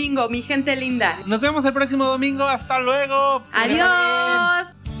próximo domingo, mi gente linda. Nos vemos el próximo domingo, hasta luego. Adiós.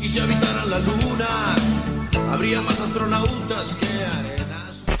 Y si habitaran la luna, habría más astronautas que arenas.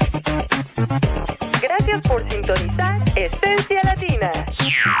 Gracias por sintonizar Esencia Latina.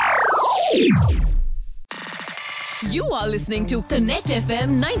 You are listening to Connect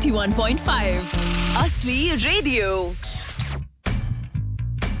FM 91.5. Asli Radio.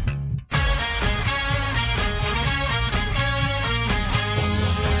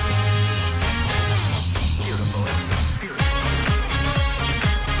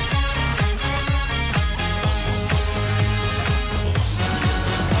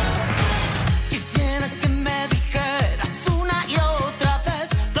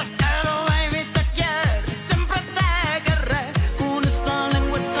 Con esta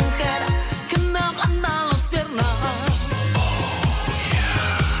lengua extranjera que me ablanda las piernas.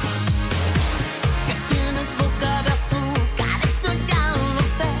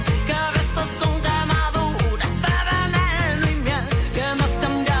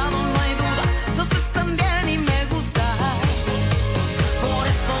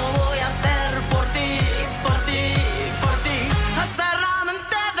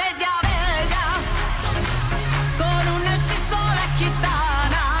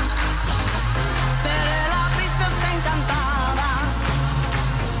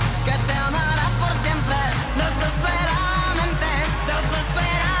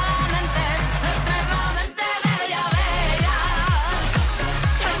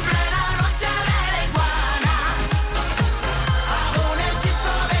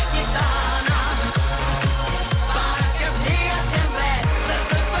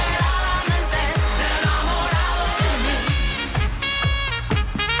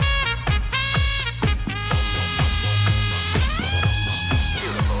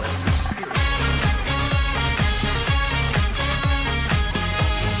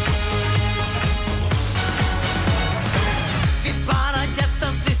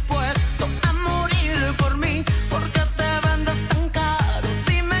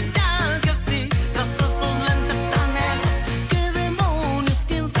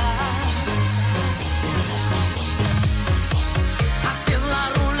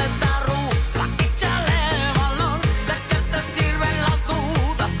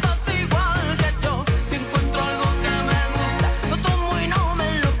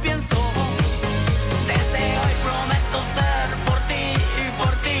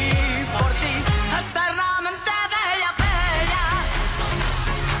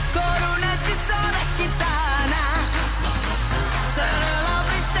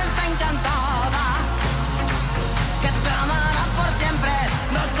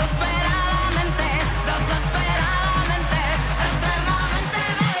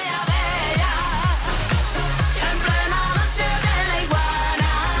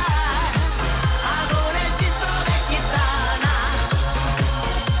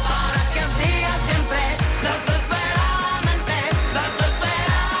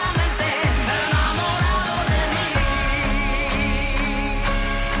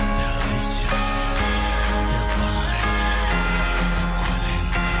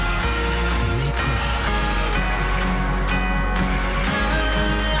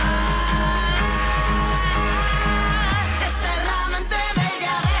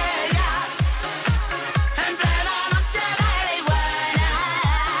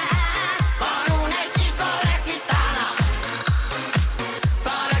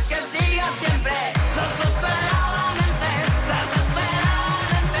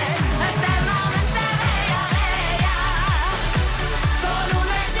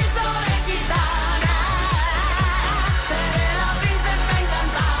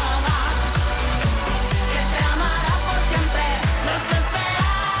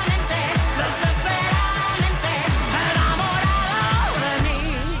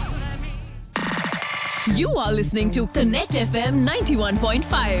 are listening to Connect FM 91.5.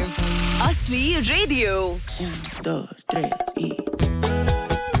 Asli Radio. 1, 2, 3 y...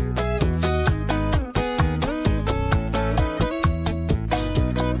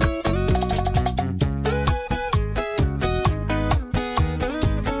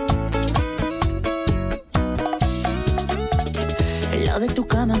 El lado de tu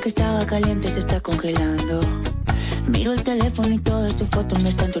cama que estaba caliente se está congelando. Miro el teléfono y todas tus fotos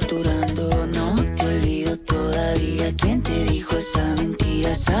me están torturando. No te olvido todavía. ¿Quién te dijo esa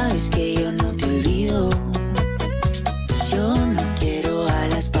mentira? Sabes que yo no te olvido. Yo no quiero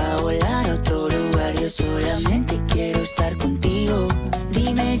alas para volar a otro lugar. Yo solamente quiero estar contigo.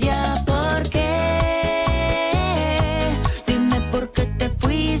 Dime ya por qué. Dime por qué te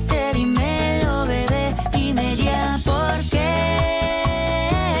fuiste. Dímelo, bebé. Dime ya por qué.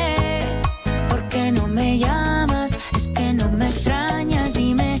 ¿Por qué no me llamas? No me extrañas,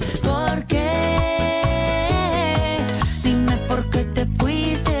 dime por qué. Dime por qué te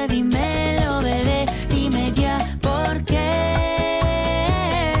fuiste, dímelo, bebé. Dime ya por qué.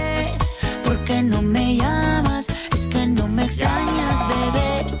 ¿Por qué no me llamas? Es que no me extrañas,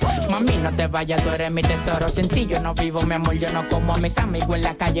 bebé. Mami, no te vayas, tú eres mi tesoro. Sin ti yo no vivo, mi amor, yo no como a mis amigos en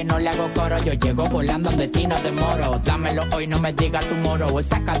la calle, no le hago coro. Yo llego volando donde ti no demoro. Dámelo hoy, no me digas tu moro.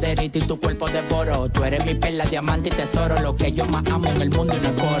 Esa caderita y tu cuerpo devoro. Tú eres mi perla, diamante y tesoro. Lo que yo más amo en el mundo y en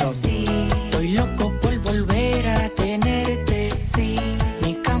el coro. Sí, estoy loco por volver a tenerte. Sí,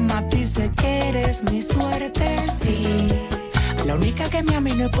 mi cama dice que eres mi suerte. Sí, la única que me ama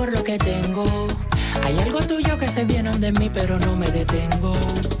y no es por lo que tengo. Hay algo tuyo que se viene de mí, pero no me detengo.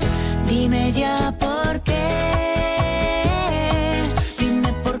 Dime ya por qué.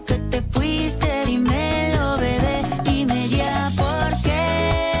 Dime por qué te fuiste, dímelo, bebé. Dime ya por qué.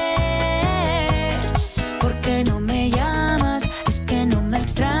 ¿Por qué no me llamas? Es que no me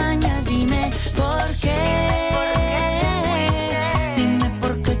extrañas, dime por qué. Dime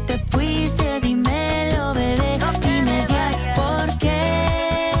por qué te fuiste, dímelo, bebé. Dime ya por qué.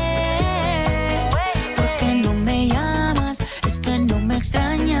 ¿Por qué no me llamas? Es que no me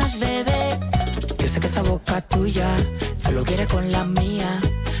extrañas, bebé. Yo sé que esa boca tuya solo quiere con la mía.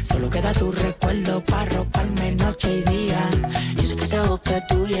 Solo queda tu recuerdo para roparme noche y día. Yo sé que esa boca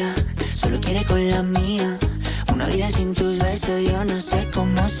tuya solo quiere con la mía. Una vida sin tus besos yo